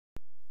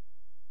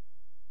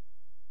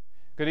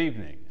Good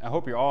evening. I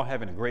hope you're all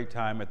having a great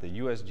time at the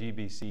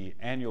USGBC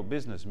Annual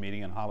Business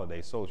Meeting and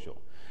Holiday Social.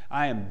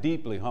 I am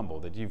deeply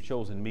humbled that you've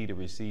chosen me to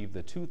receive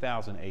the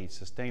 2008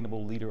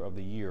 Sustainable Leader of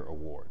the Year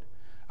Award.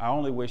 I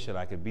only wish that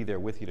I could be there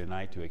with you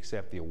tonight to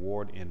accept the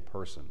award in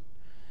person.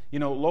 You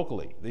know,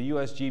 locally, the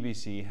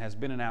USGBC has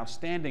been an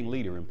outstanding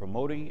leader in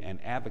promoting and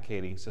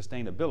advocating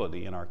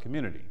sustainability in our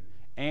community,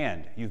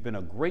 and you've been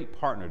a great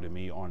partner to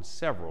me on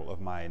several of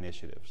my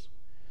initiatives.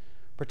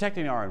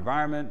 Protecting our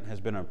environment has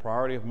been a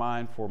priority of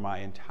mine for my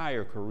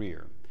entire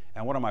career,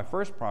 and one of my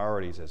first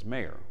priorities as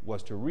mayor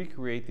was to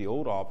recreate the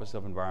old Office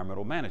of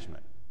Environmental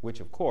Management, which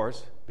of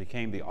course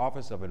became the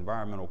Office of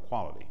Environmental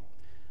Quality.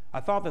 I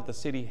thought that the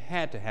city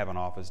had to have an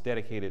office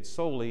dedicated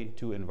solely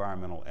to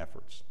environmental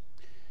efforts.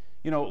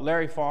 You know,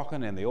 Larry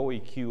Falcon and the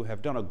OEQ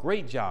have done a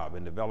great job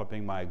in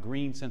developing my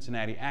Green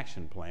Cincinnati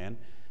Action Plan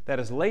that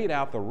has laid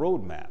out the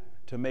roadmap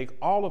to make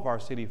all of our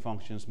city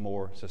functions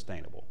more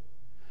sustainable.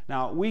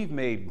 Now, we've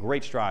made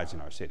great strides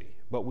in our city,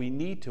 but we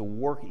need to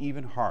work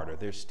even harder.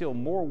 There's still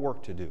more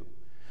work to do.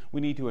 We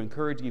need to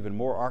encourage even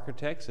more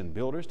architects and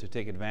builders to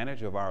take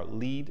advantage of our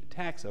LEED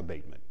tax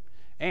abatement.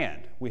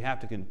 And we have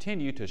to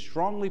continue to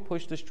strongly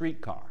push the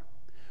streetcar.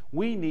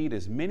 We need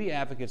as many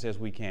advocates as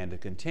we can to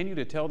continue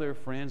to tell their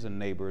friends and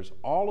neighbors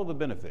all of the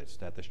benefits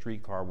that the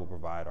streetcar will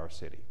provide our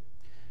city.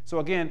 So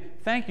again,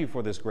 thank you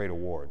for this great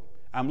award.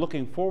 I'm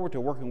looking forward to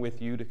working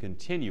with you to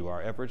continue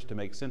our efforts to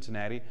make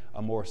Cincinnati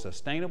a more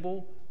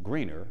sustainable,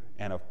 greener,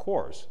 and of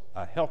course,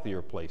 a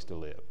healthier place to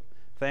live.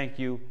 Thank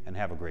you and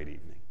have a great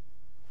evening.